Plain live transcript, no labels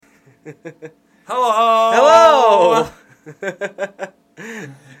Hello.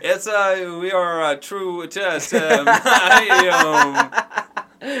 It's we are true test. Do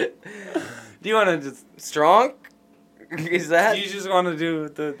you want to just Strong? Is that? You just want to do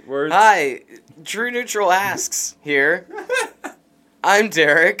the words? Hi, True Neutral asks here. I'm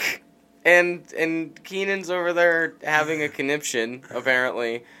Derek, and Keenan's over there having a conniption,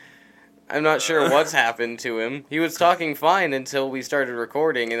 apparently. I'm not sure what's happened to him. He was talking fine until we started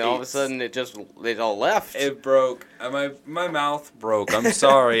recording, and all of a sudden it all left. It broke. My mouth broke. I'm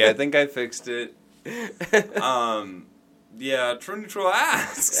sorry. I think I fixed it. Yeah, True Neutral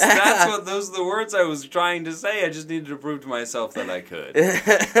asks. Those are the words I was trying to say. I just needed to prove to myself that I could.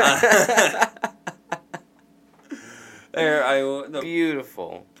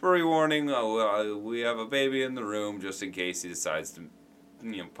 Beautiful. Pre-warning, we have a baby in the room just in case he decides to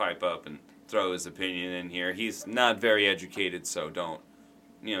pipe up and throw his opinion in here. He's not very educated, so don't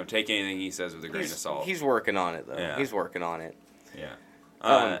take anything he says with a grain of salt. He's working on it, though. Yeah. He's working on it. Yeah.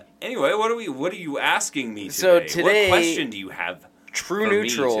 Anyway, what are you asking me today? So today, what question do you have? True for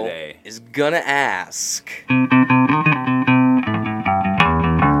Neutral me today? is gonna ask.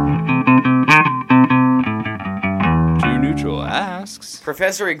 True Neutral asks.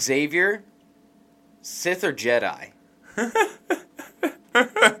 Professor Xavier, Sith or Jedi?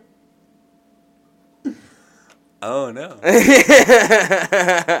 Oh no.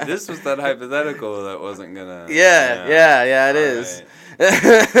 This was that hypothetical that wasn't gonna... Yeah, it is. Right.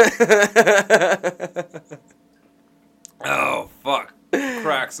 Oh, fuck.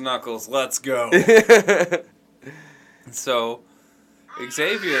 Cracks knuckles, let's go. So,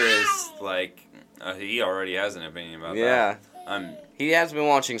 Xavier is like... he already has an opinion about that. Yeah. He has been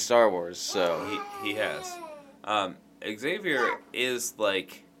watching Star Wars, so... He has. Xavier is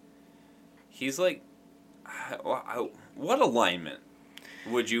like... He's like... What alignment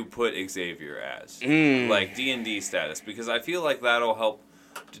would you put Xavier as? Like D&D status? Because I feel like that'll help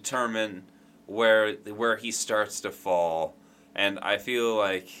determine where he starts to fall. And I feel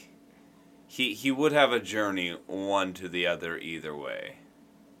like he would have a journey one to the other either way.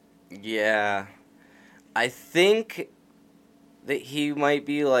 Yeah. I think that he might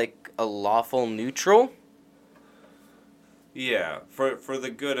be like a lawful neutral. Yeah, for the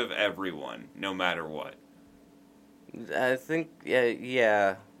good of everyone, no matter what. I think,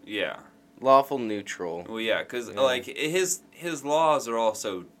 yeah. Yeah. Lawful neutral. Well, yeah, because like his laws are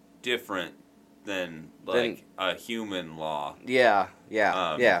also different than like a human law. Yeah.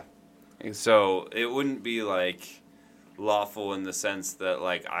 So it wouldn't be like lawful in the sense that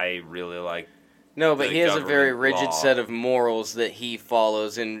like I really like. No, but he has a very rigid law. set of morals that he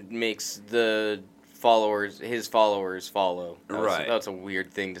follows and makes his followers follow. That's a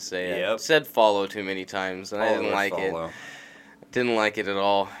weird thing to say. Yep. I said follow too many times, and I didn't like it. Didn't like it at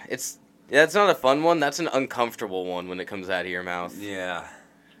all. That's not a fun one. That's an uncomfortable one when it comes out of your mouth. Yeah,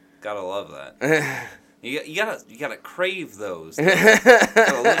 gotta love that. you gotta crave those.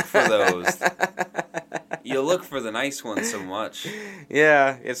 Gotta look for those. You look for the nice ones so much.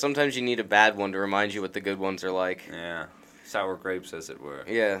 Yeah. Sometimes you need a bad one to remind you what the good ones are like. Yeah, sour grapes, as it were.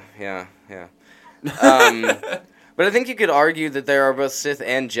 Yeah. But I think you could argue that there are both Sith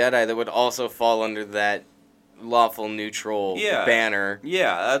and Jedi that would also fall under that lawful neutral banner.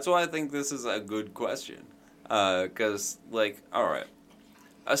 Yeah, that's why I think this is a good question. Because, like, alright.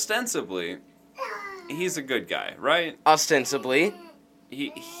 Ostensibly, he's a good guy, right? Ostensibly.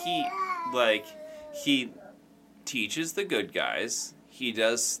 He teaches the good guys. He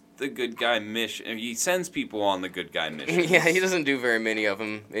does the good guy mission. He sends people on the good guy mission. Yeah, he doesn't do very many of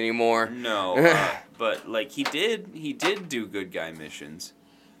them anymore. No, but like he did do good guy missions,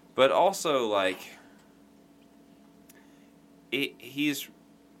 but also like he's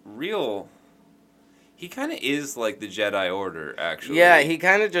real. He kind of is like the Jedi Order, actually. Yeah, he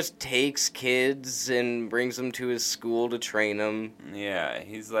kind of just takes kids and brings them to his school to train them. Yeah,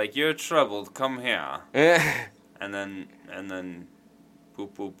 he's like, "You're troubled, come here," and then.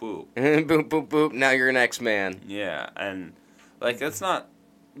 Boop, boop, boop. Boop, boop, boop. Now you're an X-Man. Yeah, and, like, that's not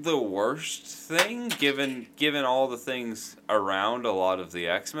the worst thing, given all the things around a lot of the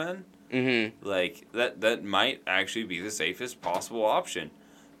X-Men. Mm-hmm. Like, that might actually be the safest possible option.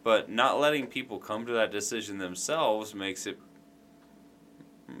 But not letting people come to that decision themselves makes it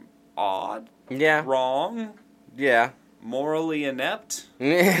odd. Yeah. Wrong. Yeah. Morally inept.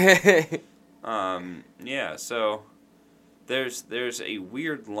 Yeah, so... There's a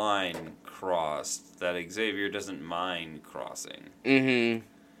weird line crossed that Xavier doesn't mind crossing. Mm-hmm.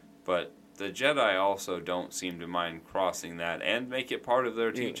 But the Jedi also don't seem to mind crossing that and make it part of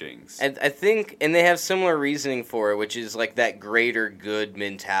their teachings. And I think, and they have similar reasoning for it, which is like that greater good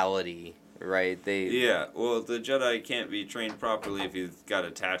mentality, right? Yeah, well, the Jedi can't be trained properly if you've got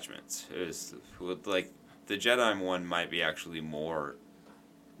attachments. Like, the Jedi one might be actually more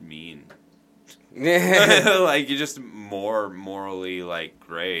mean. Like, you're just more morally, like,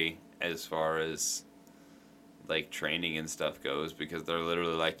 gray as far as, like, training and stuff goes, because they're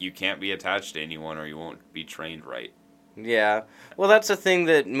literally like, you can't be attached to anyone or you won't be trained right. Yeah. Well, that's the thing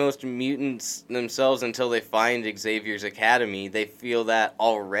that most mutants themselves, until they find Xavier's Academy, they feel that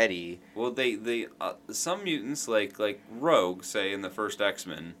already. Well, they some mutants, like Rogue, say, in the first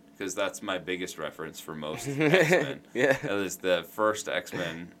X-Men, because that's my biggest reference for most X-Men. Yeah. It was the first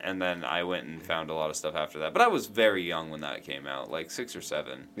X-Men, and then I went and found a lot of stuff after that. But I was very young when that came out, like 6 or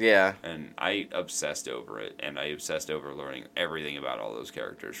 7. Yeah. And I obsessed over it, and I obsessed over learning everything about all those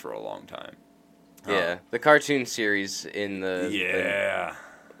characters for a long time. Yeah. The cartoon series in the Yeah.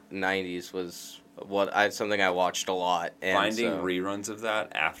 90s was something I watched a lot. And Finding reruns of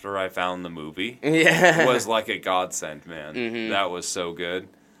that after I found the movie yeah. was like a godsend, man. Mm-hmm. That was so good.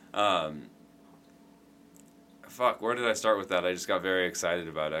 Fuck, where did I start with that? I just got very excited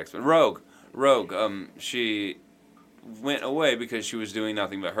about X-Men. Rogue, she went away because she was doing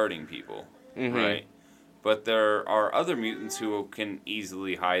nothing but hurting people, Mm-hmm. right? But there are other mutants who can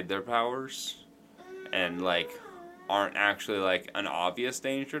easily hide their powers and, like, aren't actually, like, an obvious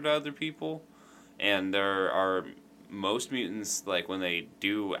danger to other people. And there are most mutants, like, when they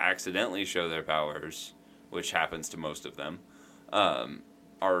do accidentally show their powers, which happens to most of them,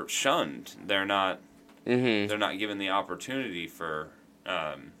 are shunned. They're not given the opportunity for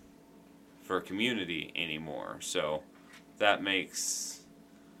community anymore. So that makes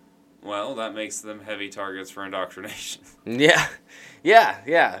them heavy targets for indoctrination. Yeah.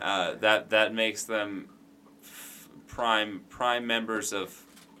 That makes them prime members of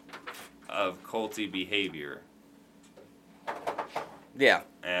culty behavior. Yeah.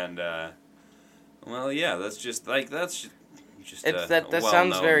 And that's just that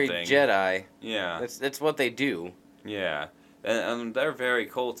sounds very thing. Jedi. Yeah. That's what they do. Yeah. And they're very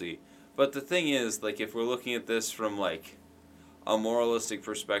culty. But the thing is, like, if we're looking at this from, like, a moralistic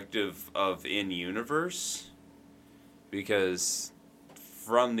perspective of in-universe, because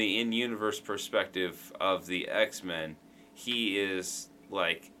from the in-universe perspective of the X-Men, he is,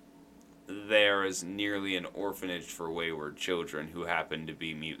 like, there as nearly an orphanage for wayward children who happen to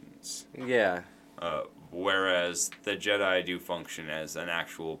be mutants. Yeah. Whereas the Jedi do function as an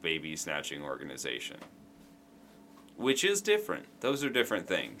actual baby-snatching organization. Which is different. Those are different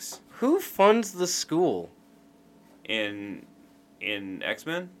things. Who funds the school? In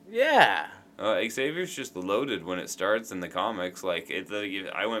X-Men? Yeah. Xavier's just loaded when it starts in the comics. Like,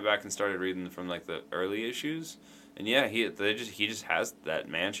 I went back and started reading from, like, the early issues, and yeah, he just has that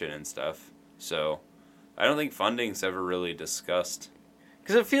mansion and stuff. So I don't think funding's ever really discussed.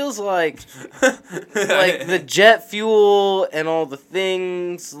 Because it feels like the jet fuel and all the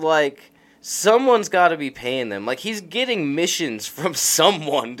things, like, someone's got to be paying them. Like, he's getting missions from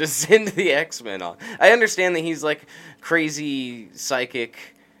someone to send the X-Men on. I understand that he's, like, crazy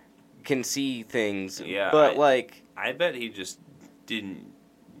psychic, can see things. Yeah, but, I bet he just didn't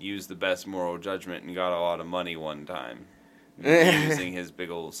use the best moral judgment and got a lot of money one time using his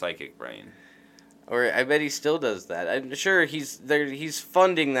big old psychic brain. Or I bet he still does that. I'm sure he's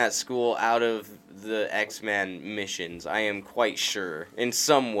funding that school out of the X-Men missions. I am quite sure, in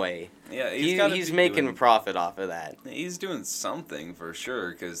some way. Yeah, he's making a profit off of that. He's doing something for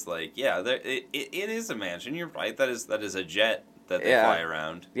sure, because, like, yeah, it is a mansion. You're right. That is a jet that they fly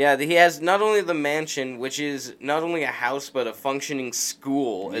around. Yeah, he has not only the mansion, which is not only a house, but a functioning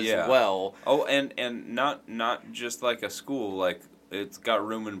school as well. Oh, and not just like a school, like, it's got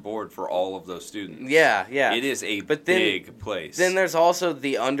room and board for all of those students. Yeah. It is a big place. Then there's also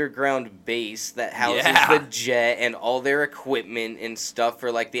the underground base that houses the jet and all their equipment and stuff for,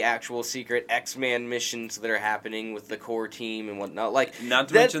 like, the actual secret X-Men missions that are happening with the core team and whatnot. Like, not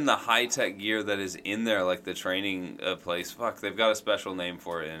to mention the high-tech gear that is in there, like the training place. Fuck, they've got a special name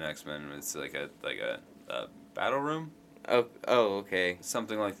for it in X-Men. It's like a battle room? Oh, okay.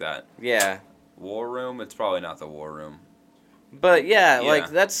 Something like that. Yeah. War room? It's probably not the war room. But like,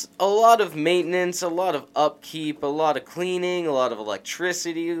 that's a lot of maintenance, a lot of upkeep, a lot of cleaning, a lot of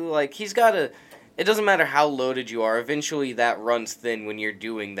electricity. Like, he's got to... It doesn't matter how loaded you are. Eventually, that runs thin when you're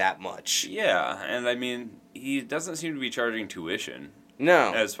doing that much. Yeah, and I mean, he doesn't seem to be charging tuition.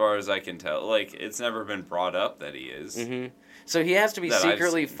 No. As far as I can tell. Like, it's never been brought up that he is. Mm-hmm. So he has to be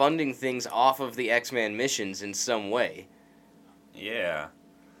secretly funding things off of the X-Men missions in some way. Yeah.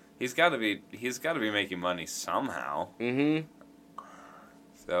 He's got to be making money somehow. Mm-hmm.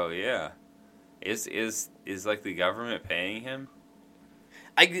 So yeah, is like the government paying him?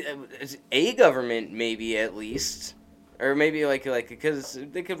 A government maybe at least, or maybe like because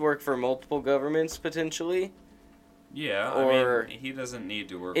they could work for multiple governments potentially. Yeah, Or I mean, he doesn't need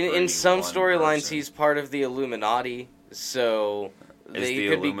to work. in some one storylines, person. he's part of the Illuminati, so Is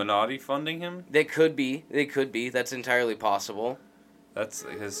the Illuminati funding him? They could be. That's entirely possible. That's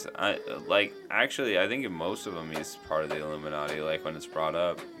because I think in most of them he's part of the Illuminati. Like when it's brought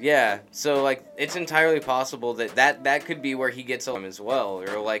up. Yeah, so like it's entirely possible that could be where he gets them as well,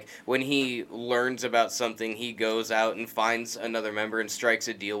 or like when he learns about something, he goes out and finds another member and strikes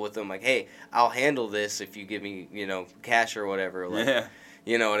a deal with them, like, hey, I'll handle this if you give me cash or whatever. Like, Yeah.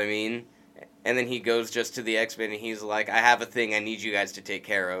 You know what I mean? And then he goes just to the X-Men and he's like, I have a thing I need you guys to take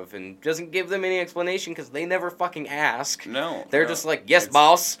care of. And doesn't give them any explanation because they never fucking ask. No. They're just like, yes,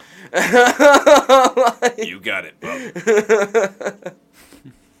 boss. You got it, bub.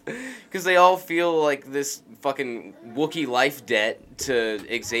 Because they all feel like this fucking Wookiee life debt to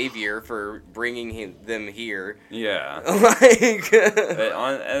Xavier for bringing them here. Yeah. Like...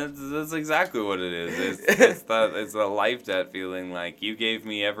 and that's exactly what it is. It's the life debt feeling, like, you gave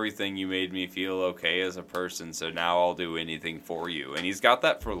me everything, you made me feel okay as a person, so now I'll do anything for you. And he's got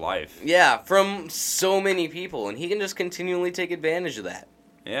that for life. Yeah, from so many people, and he can just continually take advantage of that.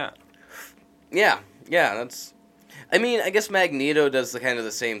 Yeah. Yeah, that's... I mean, I guess Magneto does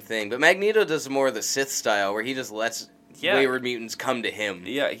the same thing, but Magneto does more of the Sith style, where he just lets wayward mutants come to him.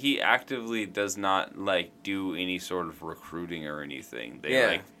 Yeah, he actively does not, like, do any sort of recruiting or anything.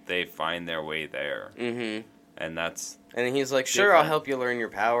 They find their way there. Mm-hmm. And that's... And he's like, sure, I'll help you learn your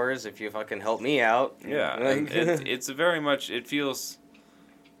powers if you fucking help me out. Yeah, and it's very much... It feels...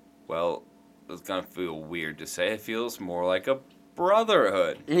 Well, it's gonna feel weird to say. It feels more like a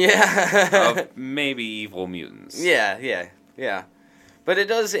brotherhood. Yeah. Of maybe evil mutants. Yeah. But it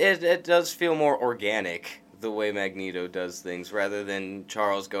does feel more organic the way Magneto does things, rather than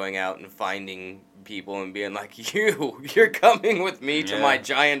Charles going out and finding people and being like, you're coming with me to my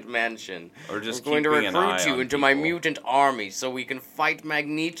giant mansion. Or just I'm going to recruit you into my people. mutant army so we can fight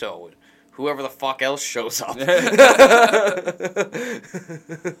Magneto and whoever the fuck else shows up.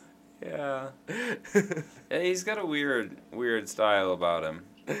 Yeah. He's got a weird style about him.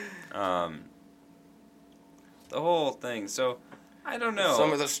 The whole thing. So, I don't know.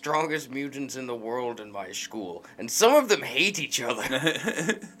 Some of the strongest mutants in the world in my school, and some of them hate each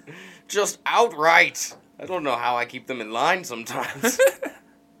other. Just outright. I don't know how I keep them in line sometimes.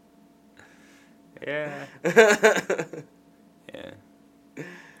 Yeah. Yeah.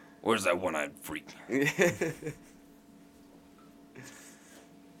 Where's that one-eyed freak?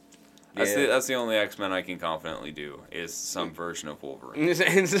 That's the only X-Men I can confidently do, is some version of Wolverine.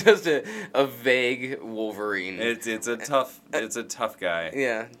 It's just a vague Wolverine. It's a tough guy.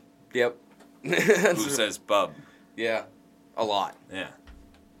 Yeah. Yep. Who says bub. Yeah. A lot. Yeah.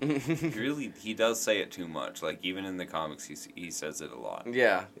 He does say it too much. Like, even in the comics, he says it a lot.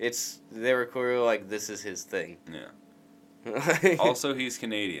 Yeah. They were clearly like, this is his thing. Yeah. Also, he's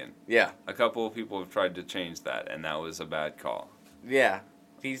Canadian. Yeah. A couple of people have tried to change that, and that was a bad call. Yeah.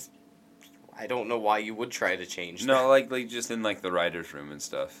 I don't know why you would try to change that. No, like just in like the writer's room and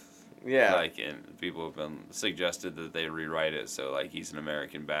stuff. Yeah. Like, and people have been suggested that they rewrite it so like he's an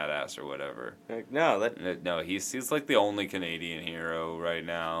American badass or whatever. Like, no, he's like the only Canadian hero right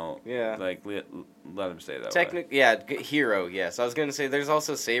now. Yeah. Like let him stay that way. Yeah, hero. Yes, I was gonna say there's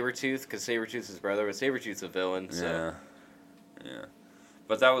also Sabretooth because Sabretooth's his brother, but Sabretooth's a villain. So. Yeah.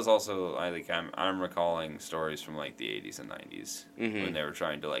 But that was also, I think I'm recalling stories from like the 80s and 90s when they were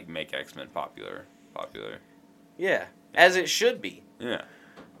trying to like make X-Men popular. Yeah, as it should be. Yeah.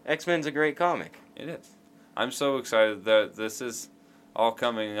 X-Men's a great comic. It is. I'm so excited that this is all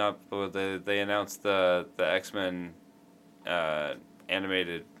coming up. They announced the X-Men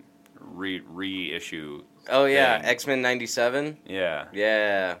animated reissue. Oh yeah, thing. X-Men 97? Yeah.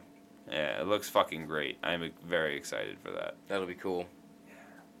 Yeah. Yeah, it looks fucking great. I'm very excited for that. That'll be cool.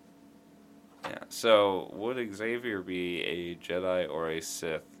 Yeah. So, would Xavier be a Jedi or a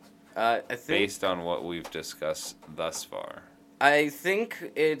Sith? I think based on what we've discussed thus far. I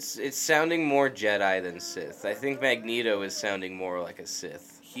think it's sounding more Jedi than Sith. I think Magneto is sounding more like a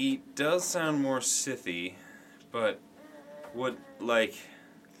Sith. He does sound more Sithy, but would like.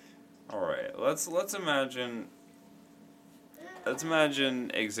 All right, let's imagine. Let's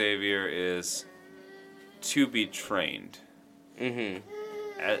imagine Xavier is to be trained. Mm-hmm.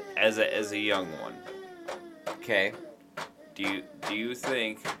 As a young one. Okay. Do you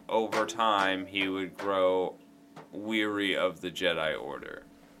think over time he would grow weary of the Jedi Order?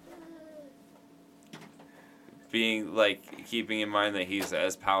 being, like, keeping in mind that he's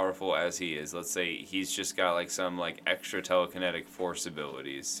as powerful as he is. Let's say he's just got, like, some, like, extra telekinetic force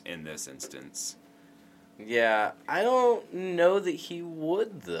abilities in this instance. Yeah, I don't know that he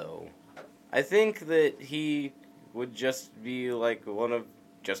would, though. I think that he would just be, like, one of,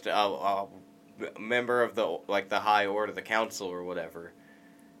 just a member of the, like, the High Order, the Council or whatever.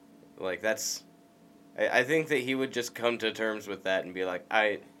 Like, that's... I think that he would just come to terms with that and be like,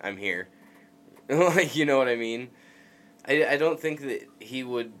 I'm here. Like, you know what I mean? I don't think that he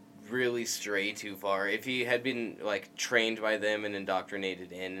would really stray too far if he had been, like, trained by them and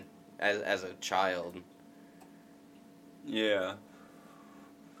indoctrinated in as a child. Yeah.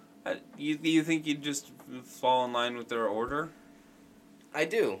 You think you'd just fall in line with their order? I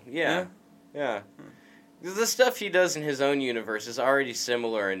do, yeah. The stuff he does in his own universe is already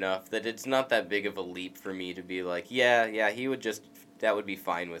similar enough that it's not that big of a leap for me to be like, yeah, he would just, that would be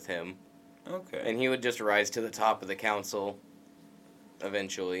fine with him. Okay. And he would just rise to the top of the council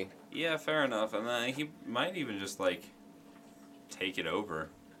eventually. Yeah, fair enough. And then he might even just, like, take it over.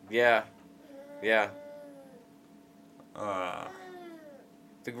 Yeah. The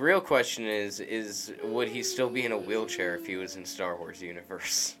real question is would he still be in a wheelchair if he was in Star Wars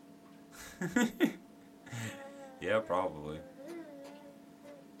universe? Yeah, probably.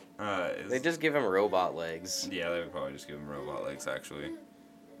 They just give him robot legs. Yeah, they would probably just give him robot legs, actually.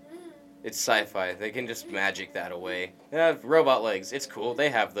 It's sci-fi. They can just magic that away. Yeah, robot legs. It's cool. They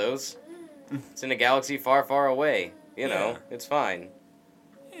have those. It's in a galaxy far, far away. You know, it's fine.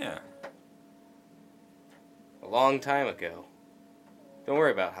 Yeah. A long time ago. Don't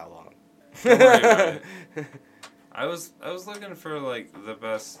worry about how long. Don't worry about it. I was looking for, like, the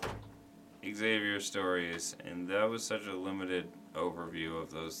best Xavier stories, and that was such a limited overview of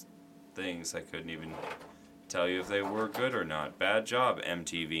those things, I couldn't even tell you if they were good or not. Bad job,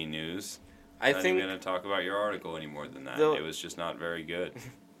 MTV News. I'm not even going to talk about your article any more than that. It was just not very good.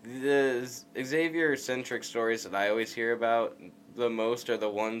 The Xavier-centric stories that I always hear about the most are the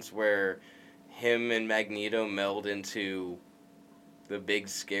ones where him and Magneto meld into the big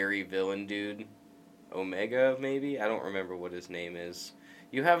scary villain dude. Omega, maybe? I don't remember what his name is.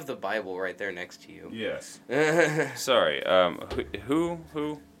 You have the Bible right there next to you. Yes. Sorry, who?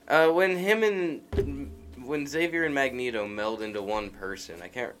 When Xavier and Magneto meld into one person, I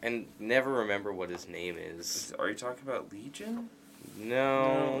can't and never remember what his name is. Are you talking about Legion?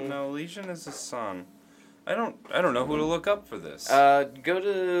 No, Legion is his son. I don't know who to look up for this. Go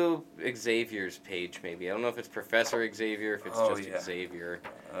to Xavier's page, maybe. I don't know if it's Professor Xavier, if it's Xavier.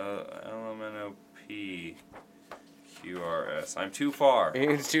 LMNOPQRS. I'm too far.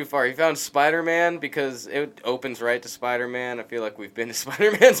 It's too far. He found Spider-Man because it opens right to Spider-Man. I feel like we've been to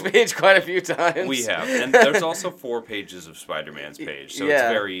Spider-Man's page quite a few times. We have. And there's also 4 pages of Spider-Man's page, so it's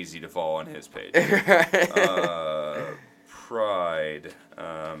very easy to fall on his page. Pride.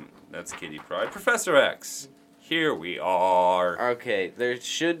 That's Kitty Pryde. Professor X. Here we are. Okay, there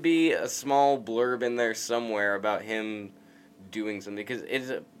should be a small blurb in there somewhere about him doing something, because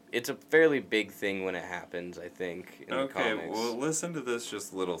it's a fairly big thing when it happens, I think, in the comics. Well, listen to this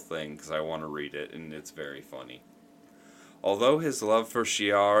just little thing, because I want to read it, and it's very funny. Although his love for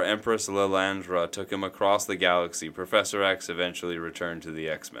Shi'ar, Empress Lilandra, took him across the galaxy, Professor X eventually returned to the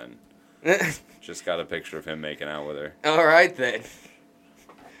X-Men. Just got a picture of him making out with her. All right, then.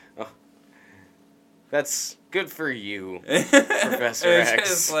 Oh. That's good for you, Professor X. It's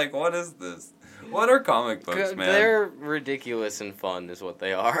just like, what is this? What are comic books, man? They're ridiculous and fun is what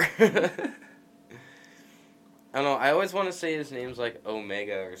they are. I don't know, I always want to say his name's like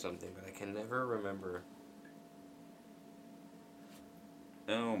Omega or something, but I can never remember.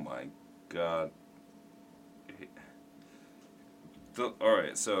 Oh my god.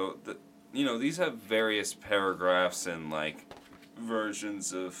 Alright, so, these have various paragraphs and, like,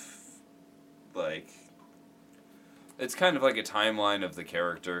 versions of, like, it's kind of like a timeline of the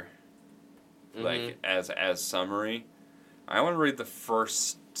character, like, as summary. I want to read the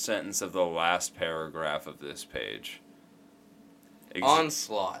first sentence of the last paragraph of this page.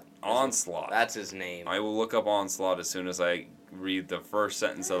 Onslaught. Onslaught. That's his name. I will look up Onslaught as soon as I read the first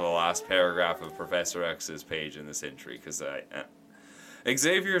sentence of the last paragraph of Professor X's page in this entry, because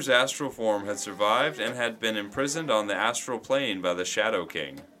Xavier's astral form had survived and had been imprisoned on the astral plane by the Shadow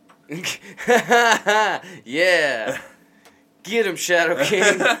King. Yeah. Get him, Shadow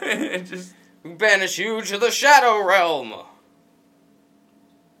King. Just banish you to the Shadow Realm.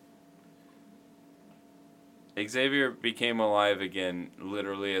 Xavier became alive again,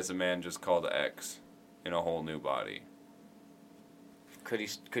 literally as a man just called X, in a whole new body. Could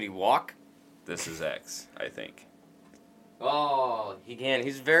he walk? This is X, I think. Oh, he can.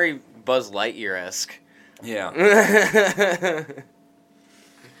 He's very Buzz Lightyear-esque. Yeah.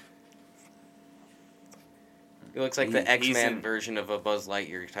 He looks like the X-Man version of a Buzz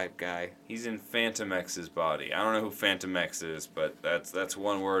Lightyear type guy. He's in Phantom X's body. I don't know who Phantom X is, but that's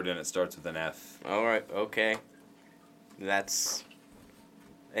one word and it starts with an F. All right, okay. That's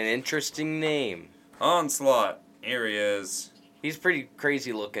an interesting name. Onslaught. Here he is. He's pretty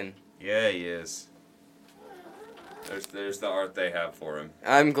crazy looking. Yeah, he is. There's the art they have for him.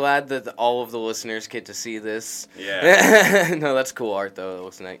 I'm glad that all of the listeners get to see this. Yeah. No, that's cool art though. It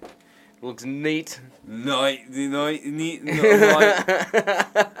looks nice. It looks neat. Neat.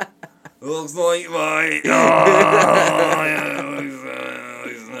 Looks like my.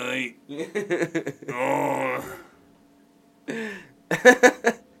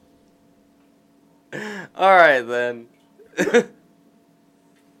 All right then.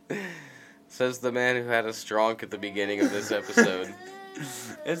 Says the man who had a stronk at the beginning of this episode.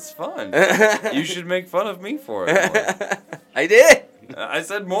 It's fun. You should make fun of me for it more. I did. I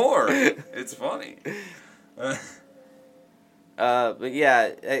said more. It's funny. But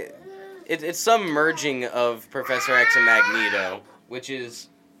yeah, it's some merging of Professor X and Magneto, which is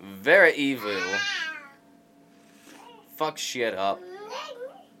very evil. Fuck shit up.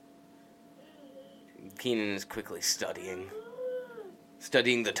 Keenan is quickly studying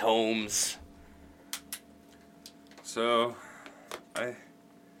the tomes. So, okay.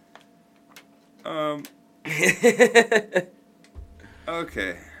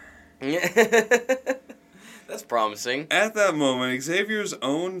 That's promising. At that moment, Xavier's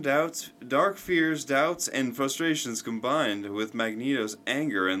own doubts, dark fears, doubts, and frustrations combined with Magneto's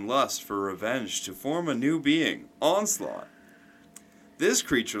anger and lust for revenge to form a new being, Onslaught. This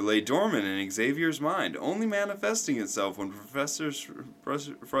creature lay dormant in Xavier's mind, only manifesting itself when Professor's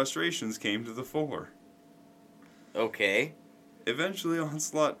frustrations came to the fore. Okay. Eventually,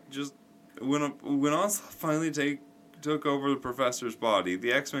 Onslaught when Onslaught finally took over the Professor's body,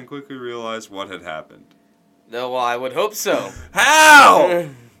 the X-Men quickly realized what had happened. No, well, I would hope so. How?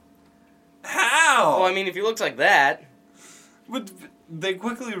 How? Well, I mean, if he looks like that. But they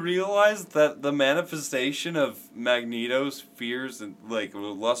quickly realized that the manifestation of Magneto's fears and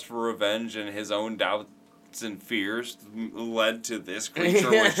lust for revenge and his own doubts and fears led to this creature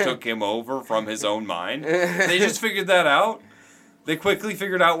which took him over from his own mind. They just figured that out. They quickly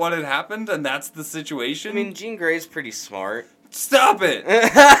figured out what had happened, and that's the situation. I mean, Jean Grey's pretty smart. Stop it!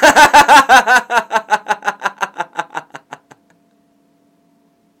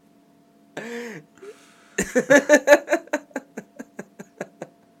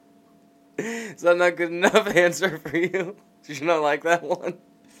 Is that not good enough answer for you? Did you not like that one?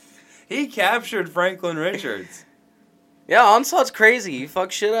 He captured Franklin Richards. Yeah, Onslaught's crazy. He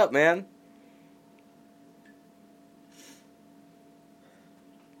fucks shit up, man.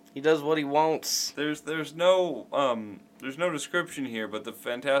 He does what he wants. There's no description here, but the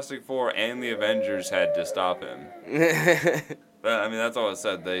Fantastic Four and the Avengers had to stop him. I mean, that's all it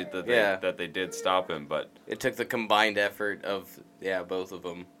said. That they did stop him, but it took the combined effort of both of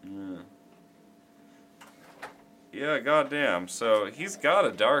them. Yeah, goddamn. So he's got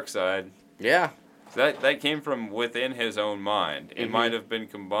a dark side. Yeah. That came from within his own mind. It might have been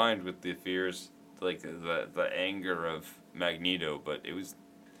combined with the fears, like the anger of Magneto, but it was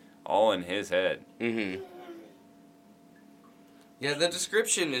all in his head. Mm-hmm. Yeah, the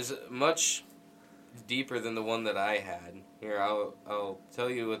description is much deeper than the one that I had. Here, I'll tell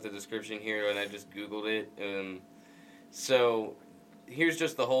you what the description here when I just Googled it. So, here's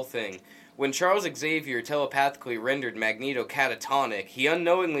just the whole thing. When Charles Xavier telepathically rendered Magneto catatonic, he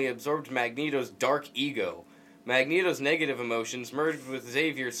unknowingly absorbed Magneto's dark ego. Magneto's negative emotions merged with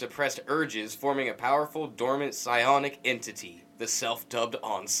Xavier's suppressed urges, forming a powerful, dormant, psionic entity, the self-dubbed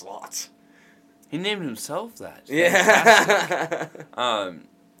Onslaught. He named himself that. Yeah.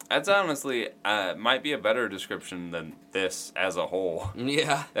 That's honestly might be a better description than this as a whole.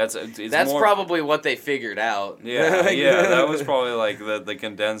 Yeah. That's more, probably what they figured out. Yeah, yeah. That was probably like the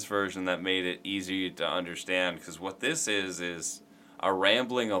condensed version that made it easier to understand. Because what this is a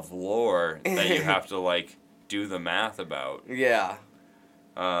rambling of lore that you have to do the math about. Yeah.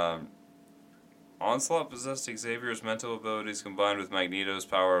 Onslaught possessed Xavier's mental abilities combined with Magneto's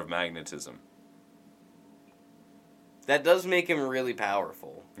power of magnetism. That does make him really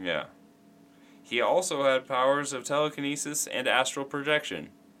powerful. Yeah. He also had powers of telekinesis and astral projection.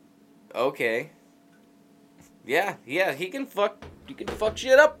 Okay. Yeah, he can fuck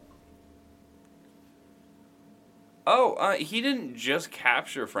shit up. Oh, he didn't just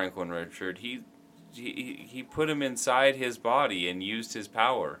capture Franklin Richard. He he put him inside his body and used his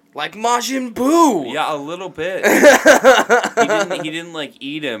power. Like Majin Buu! Yeah, a little bit. He didn't like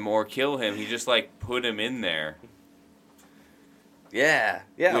eat him or kill him. He just like put him in there. Yeah.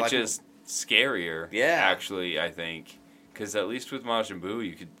 Which is scarier. Yeah. Actually, I think, because at least with Majin Buu,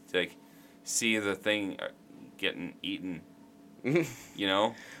 you could like see the thing getting eaten. You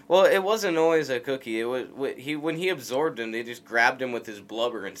know. Well, it wasn't always a cookie. It was when he absorbed him, they just grabbed him with his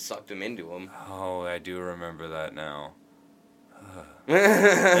blubber and sucked him into him. Oh, I do remember that now.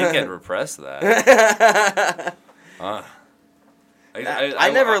 I think I'd repress that.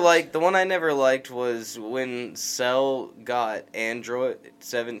 I never liked the one I never liked was when Cell got Android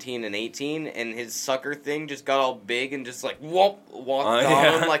 17 and 18 and his sucker thing just got all big and just like walked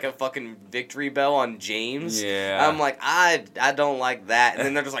on him like a fucking victory bell on James. Yeah. I'm like, I don't like that. And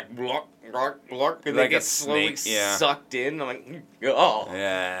then they're just like blork, blork, blork, and like they get slowly snake, sucked in. I'm like, oh.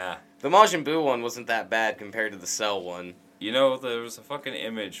 Yeah. The Majin Buu one wasn't that bad compared to the Cell one. You know, there was a fucking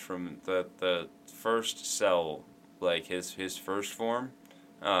image from the first Cell, like his first form,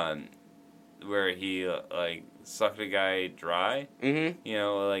 where he like sucked a guy dry. Mm-hmm. You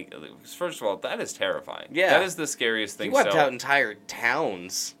know, like first of all, that is terrifying. Yeah, that is the scariest thing. He wiped out entire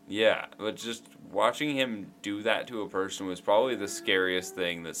towns. Yeah, but just watching him do that to a person was probably the scariest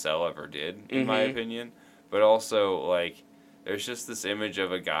thing that Cell ever did, in my opinion. But also, like, there's just this image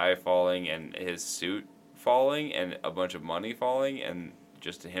of a guy falling and his suit falling and a bunch of money falling and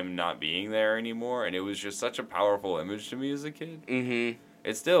just him not being there anymore, and it was just such a powerful image to me as a kid. Mm-hmm.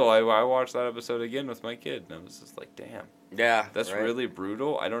 It's still, I watched that episode again with my kid, and I was just like, damn. Yeah, that's right. really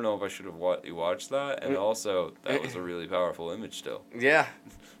brutal. I don't know if I should have watched that, and also, that was a really powerful image still. Yeah.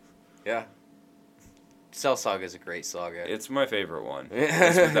 Yeah. Cell Saga is a great saga. It's my favorite one.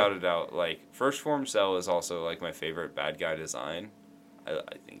 It's without a doubt. Like, First Form Cell is also, like, my favorite bad guy design. I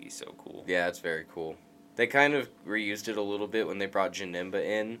think he's so cool. Yeah, it's very cool. They kind of reused it a little bit when they brought Janemba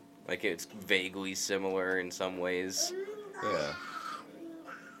in. Like, it's vaguely similar in some ways. Yeah.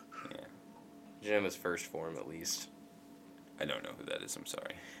 Janemba's first form, at least. I don't know who that is, I'm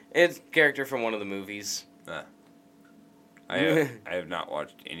sorry. It's a character from one of the movies. I have not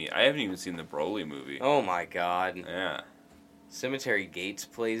watched any. I haven't even seen the Broly movie. Oh my god. Yeah. Cemetery Gates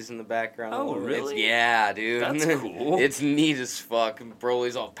plays in the background. Oh, really? Yeah, dude. That's cool. It's neat as fuck.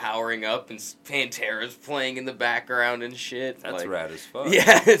 Broly's all powering up and Pantera's playing in the background and shit. That's rad as fuck.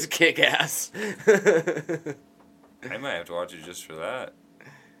 Yeah, it's kick-ass. I might have to watch it just for that.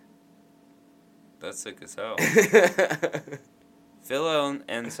 That's sick as hell. Phil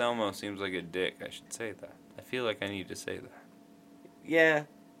Anselmo seems like a dick. I should say that. I feel like I need to say that. Yeah.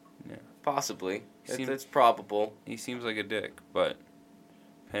 Possibly. That's probable. He seems like a dick, but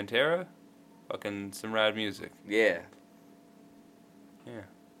Pantera, fucking some rad music. Yeah. Yeah.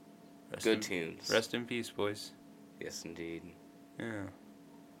 Good tunes. Rest in peace, boys. Yes, indeed. Yeah.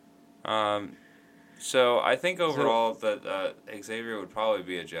 So I think overall that Xavier would probably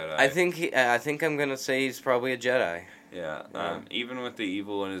be a Jedi. I think I'm gonna say he's probably a Jedi. Yeah. Even with the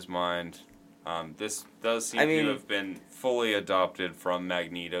evil in his mind. This does seem to have been fully adopted from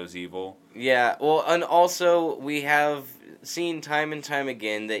Magneto's evil. Yeah, well, and also we have seen time and time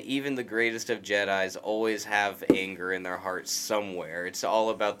again that even the greatest of Jedis always have anger in their hearts somewhere. It's all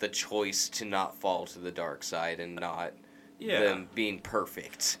about the choice to not fall to the dark side and not them being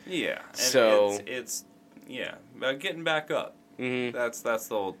perfect. Yeah, and so it's about getting back up. Mm-hmm. That's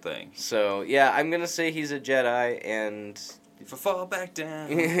the whole thing. So yeah, I'm gonna say he's a Jedi, and if I fall back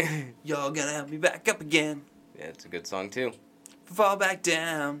down, y'all gonna help me back up again. Yeah, it's a good song, too. If I fall back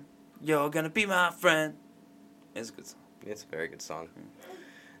down, you're gonna be my friend. It's a good song. It's a very good song.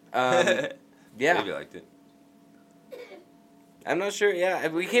 Yeah. Maybe liked it. I'm not sure, yeah.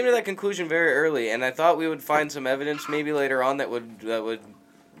 We came to that conclusion very early, and I thought we would find some evidence maybe later on that would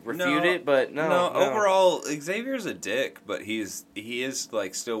refute it, but no. Overall, Xavier's a dick, but he is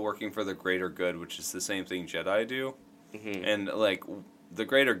like still working for the greater good, which is the same thing Jedi do. Mm-hmm. And, like, the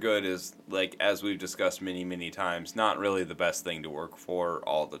greater good is, like, as we've discussed many, many times, not really the best thing to work for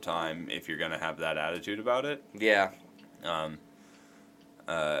all the time if you're going to have that attitude about it. Yeah.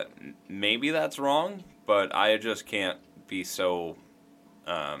 Maybe that's wrong, but I just can't be so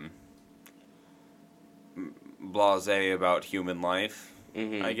blasé about human life,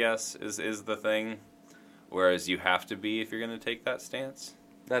 I guess, is the thing. Whereas you have to be if you're going to take that stance.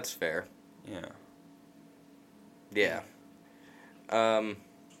 That's fair. Yeah. Yeah.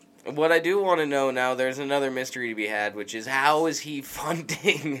 What I do want to know now, there's another mystery to be had, which is how is he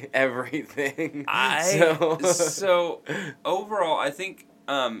funding everything? So overall, I think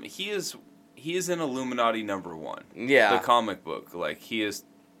he is in Illuminati #1. Yeah. The comic book, like he is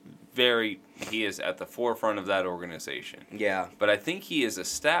he is at the forefront of that organization. Yeah. But I think he is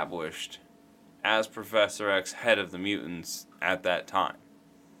established as Professor X, head of the mutants at that time.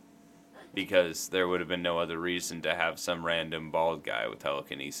 Because there would have been no other reason to have some random bald guy with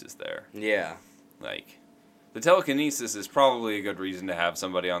telekinesis there. Yeah. Like, the telekinesis is probably a good reason to have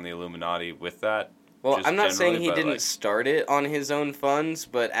somebody on the Illuminati with that. Well, I'm not saying he didn't like, start it on his own funds,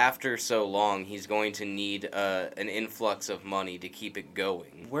 but after so long, he's going to need an influx of money to keep it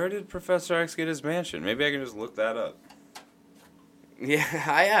going. Where did Professor X get his mansion? Maybe I can just look that up. Yeah,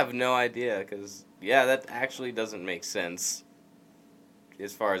 I have no idea, because, yeah, that actually doesn't make sense,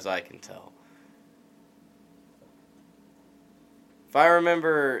 as far as I can tell. If I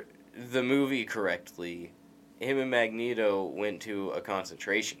remember the movie correctly, him and Magneto went to a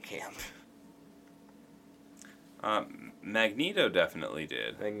concentration camp. Magneto definitely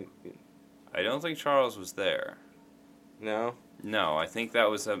did. I don't think Charles was there. No? No, I think that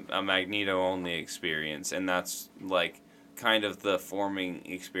was a Magneto-only experience, and that's, like, kind of the forming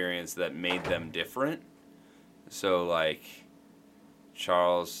experience that made them different. So, like,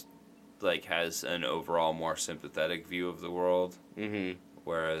 Charles, like, has an overall more sympathetic view of the world. Mm-hmm.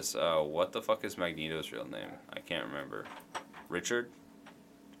 Whereas, what the fuck is Magneto's real name? I can't remember. Richard?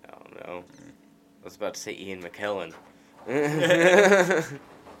 I don't know. I was about to say Ian McKellen.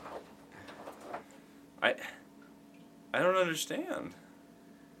 I don't understand.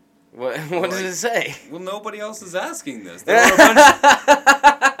 What does it say? Well, nobody else is asking this. There were a bunch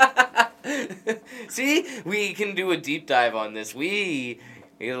See, we can do a deep dive on this. I've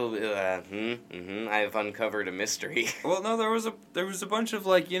uncovered a mystery. Well, no, there was a bunch of,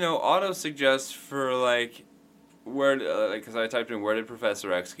 like, auto suggest for, like, where, because I typed in where did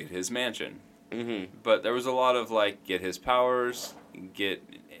Professor X get his mansion. Mm-hmm. But there was a lot of, like, get his powers, get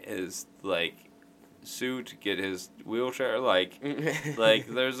his, like, suit, get his wheelchair, like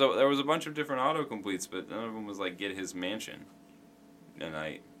there was a bunch of different autocompletes, but none of them was, like, get his mansion. And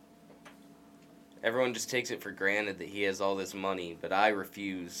Everyone just takes it for granted that he has all this money, but I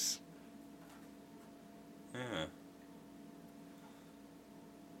refuse.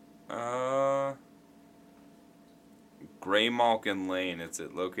 Yeah. Gray Malkin Lane. It's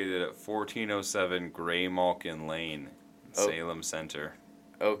located at 1407 Gray Malkin Lane, Salem Center.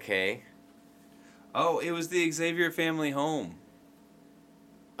 Okay. Oh, it was the Xavier family home.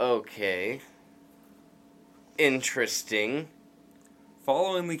 Okay. Interesting.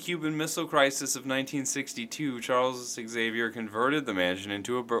 Following the Cuban Missile Crisis of 1962, Charles Xavier converted the mansion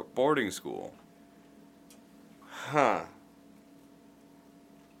into a boarding school. Huh.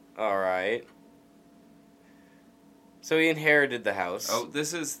 Alright. So he inherited the house. Oh,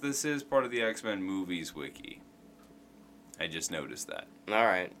 this is part of the X-Men movies wiki. I just noticed that.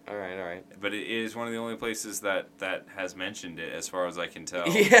 Alright. But it is one of the only places that has mentioned it, as far as I can tell.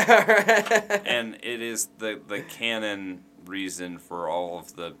 Yeah, right. And it is the canon reason for all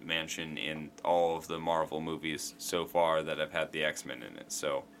of the mansion in all of the Marvel movies so far that have had the X-Men in it.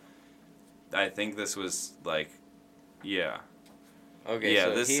 So I think this was, like, yeah. Okay, yeah,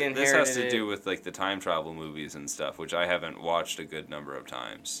 so this he this has to inherited do with, like, the time travel movies and stuff, which I haven't watched a good number of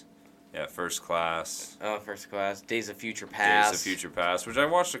times. Yeah, First Class. Oh, First Class. Days of Future Past. Days of Future Past, which I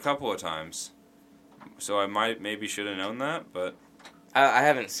watched a couple of times. So I maybe should have known that, but I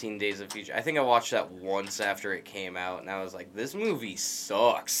haven't seen Days of Future. I think I watched that once after it came out, and I was like, this movie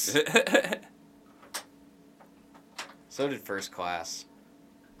sucks. So did First Class.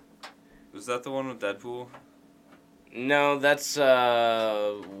 Was that the one with Deadpool? No, that's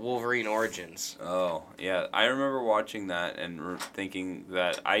Wolverine Origins. Oh, yeah. I remember watching that and thinking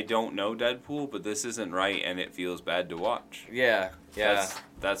that I don't know Deadpool, but this isn't right and it feels bad to watch. Yeah.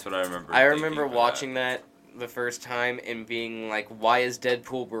 That's what I remember. I remember watching that the first time and being like, why is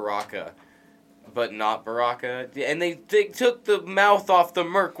Deadpool Baraka, but not Baraka? And they took the mouth off the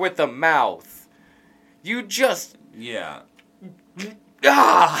Merc with the mouth. You just... Yeah.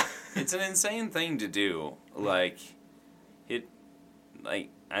 Ah! It's an insane thing to do.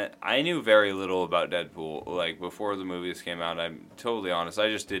 I knew very little about Deadpool, like, before the movies came out. I'm totally honest. I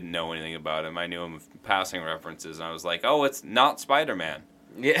just didn't know anything about him. I knew him with passing references, and I was like, oh, it's not Spider-Man.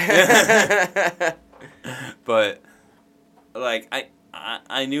 Yeah. But, like,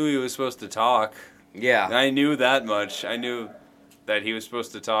 I knew he was supposed to talk. Yeah. I knew that much. I knew that he was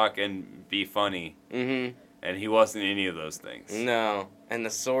supposed to talk and be funny. Mm-hmm. And he wasn't any of those things. No. And the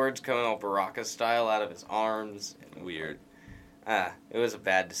swords coming all Baraka style out of his arms. Weird. It was a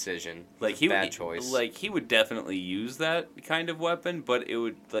bad decision. Bad choice. Like, he would definitely use that kind of weapon, but it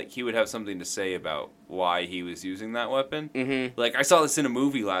would, like, he would have something to say about why he was using that weapon. Mm-hmm. Like, I saw this in a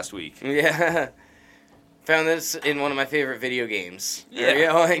movie last week. Yeah. Found this in one of my favorite video games. Yeah,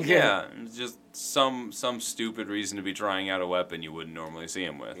 yeah. It's just some stupid reason to be trying out a weapon you wouldn't normally see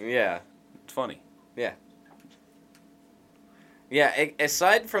him with. Yeah. It's funny. Yeah. Yeah,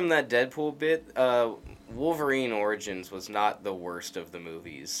 aside from that Deadpool bit, Wolverine Origins was not the worst of the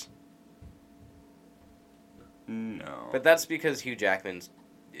movies. No. But that's because Hugh Jackman's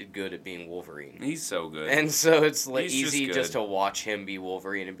good at being Wolverine. He's so good. And so it's like He's easy just just good. to watch him be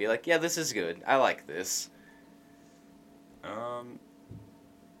Wolverine and be like, yeah, this is good. I like this.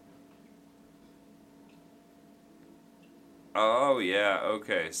 Oh, yeah,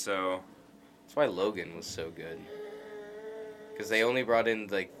 okay, so... That's why Logan was so good. Because they only brought in,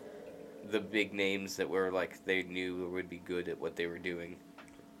 like, the big names that were, like, they knew would be good at what they were doing.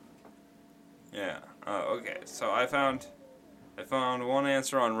 Yeah. Okay, so I found one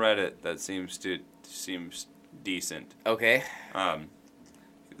answer on Reddit that seems decent. Okay.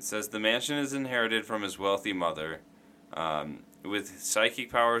 It says the mansion is inherited from his wealthy mother. With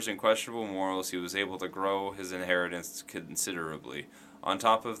psychic powers and questionable morals, he was able to grow his inheritance considerably. On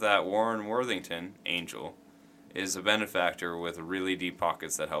top of that, Warren Worthington, Angel, is a benefactor with really deep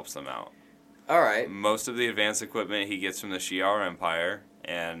pockets that helps them out. All right. Most of the advanced equipment he gets from the Shi'ar Empire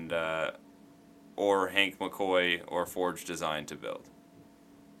and or Hank McCoy or Forge Design to build.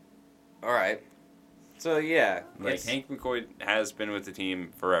 All right. So, yeah. Like, Hank McCoy has been with the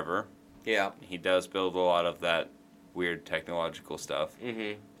team forever. Yeah. He does build a lot of that weird technological stuff.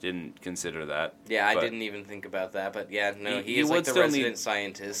 Mm-hmm. Didn't consider that. Yeah, I didn't even think about that, but yeah, no, he is would like the still resident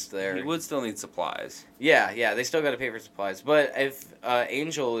scientist there. He would still need supplies. Yeah, they still got to pay for supplies. But if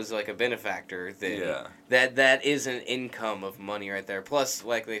Angel is like a benefactor, then that is an income of money right there. Plus,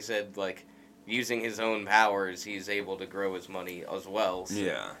 like they said, like using his own powers, he's able to grow his money as well. So,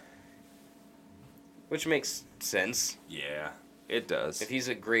 Yeah. Which makes sense. Yeah, it does. If he's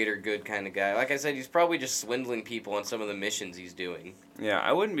a greater good kind of guy. Like I said, he's probably just swindling people on some of the missions he's doing. Yeah,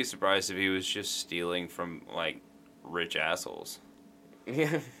 I wouldn't be surprised if he was just stealing from, like, rich assholes.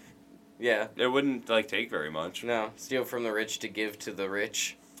 Yeah. Yeah. It wouldn't, like, take very much. No, steal from the rich to give to the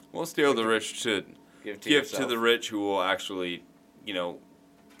rich. We'll steal the rich to Give to the rich who will actually, you know,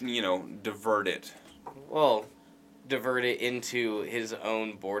 divert it. Well, divert it into his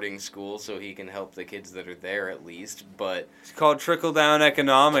own boarding school so he can help the kids that are there at least, but... It's called trickle-down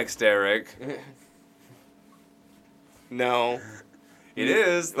economics, Derek. No. It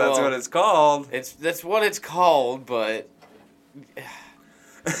is. That's what it's called. That's what it's called, but...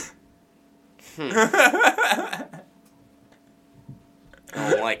 I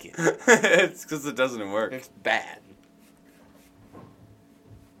don't like it. It's because it doesn't work. It's bad.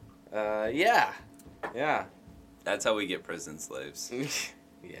 Yeah. Yeah. That's how we get prison slaves.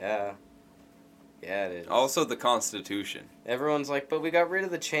 Yeah. Yeah, it is. Also, the Constitution. Everyone's like, but we got rid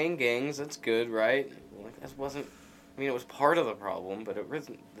of the chain gangs. That's good, right? Like, that wasn't... I mean, it was part of the problem, but it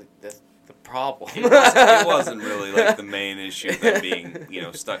wasn't the problem. It wasn't really, like, the main issue, them being,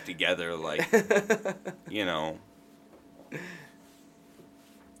 stuck together, like,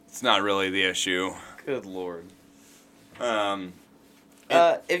 It's not really the issue. Good Lord.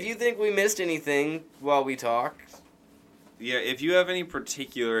 If you think we missed anything while we talk... Yeah, if you have any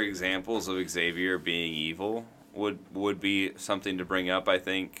particular examples of Xavier being evil, would be something to bring up, I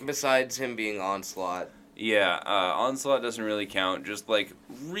think. Besides him being Onslaught. Yeah, Onslaught doesn't really count. Just, like,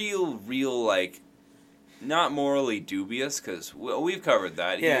 real, like, not morally dubious, because we've covered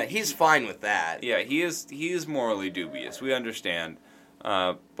that. Yeah, he's fine with that. Yeah, he is morally dubious. We understand.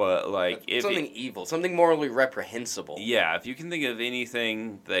 But, like... Something evil. Something morally reprehensible. Yeah, if you can think of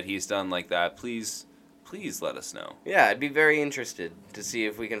anything that he's done like that, please let us know. Yeah, I'd be very interested to see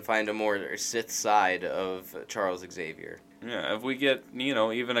if we can find a more Sith side of Charles Xavier. Yeah, if we get,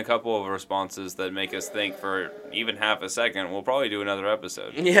 even a couple of responses that make us think for even half a second, we'll probably do another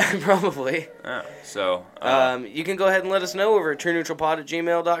episode. Yeah, probably. Yeah, so... you can go ahead and let us know over at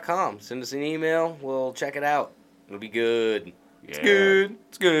trueneutralpod@gmail.com. Send us an email. We'll check it out. It'll be good. Yeah.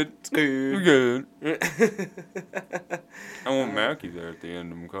 It's good. I want Mackie there at the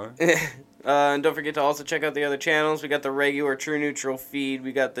end, okay? And don't forget to also check out the other channels. We got the regular True Neutral feed.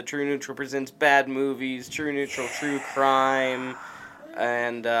 We got the True Neutral Presents Bad Movies, True Neutral True Crime.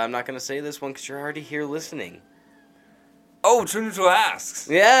 And I'm not going to say this one because you're already here listening. Oh, True Neutral Asks!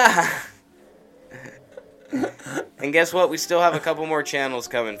 Yeah! And guess what? We still have a couple more channels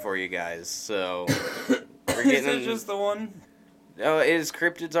coming for you guys. So, we're getting... Is it just the one? Oh, is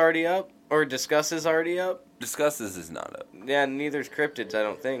Cryptid's already up? Or Discuss is already up? Discusses is not up. Yeah, neither's Cryptids, I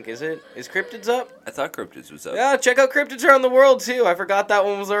don't think. Is it? Is Cryptids up? I thought Cryptids was up. Yeah, check out Cryptids Around the World, too. I forgot that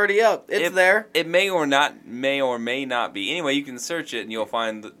one was already up. It's there. It may or may not be. Anyway, you can search it and you'll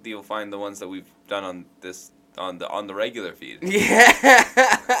find the ones that we've done on this on the regular feed.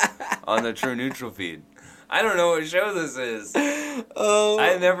 Yeah. On the True Neutral feed. I don't know what show this is. Oh,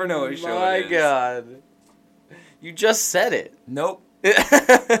 I never know what show it is. My God. You just said it. Nope.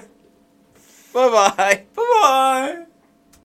 Bye-bye. Bye-bye.